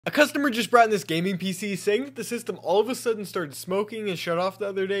A customer just brought in this gaming PC saying that the system all of a sudden started smoking and shut off the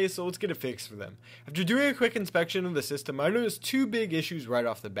other day, so let's get it fixed for them. After doing a quick inspection of the system, I noticed two big issues right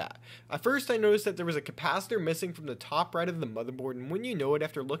off the bat. At first, I noticed that there was a capacitor missing from the top right of the motherboard, and when you know it,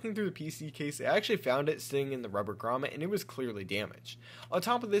 after looking through the PC case, I actually found it sitting in the rubber grommet, and it was clearly damaged. On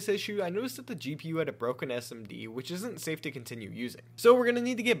top of this issue, I noticed that the GPU had a broken SMD, which isn't safe to continue using. So we're going to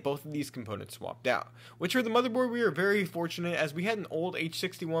need to get both of these components swapped out. Which for the motherboard, we were very fortunate as we had an old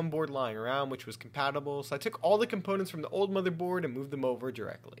H61 board lying around which was compatible, so I took all the components from the old motherboard and moved them over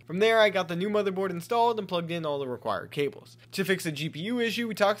directly. From there, I got the new motherboard installed and plugged in all the required cables. To fix the GPU issue,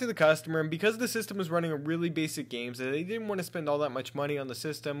 we talked to the customer, and because the system was running a really basic games and they didn't want to spend all that much money on the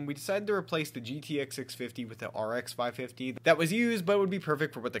system, we decided to replace the GTX 650 with the RX 550 that was used but would be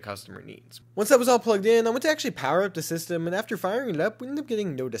perfect for what the customer needs. Once that was all plugged in, I went to actually power up the system, and after firing it up, we ended up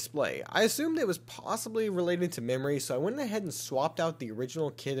getting no display. I assumed it was possibly related to memory, so I went ahead and swapped out the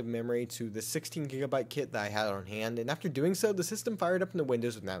original kit of memory to the 16GB kit that I had on hand, and after doing so, the system fired up in the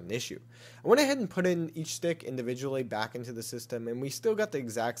Windows without an issue. I went ahead and put in each stick individually back into the system, and we still got the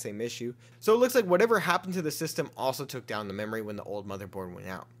exact same issue, so it looks like whatever happened to the system also took down the memory when the old motherboard went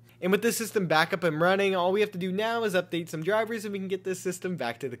out. And with this system back up and running, all we have to do now is update some drivers and we can get this system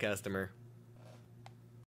back to the customer.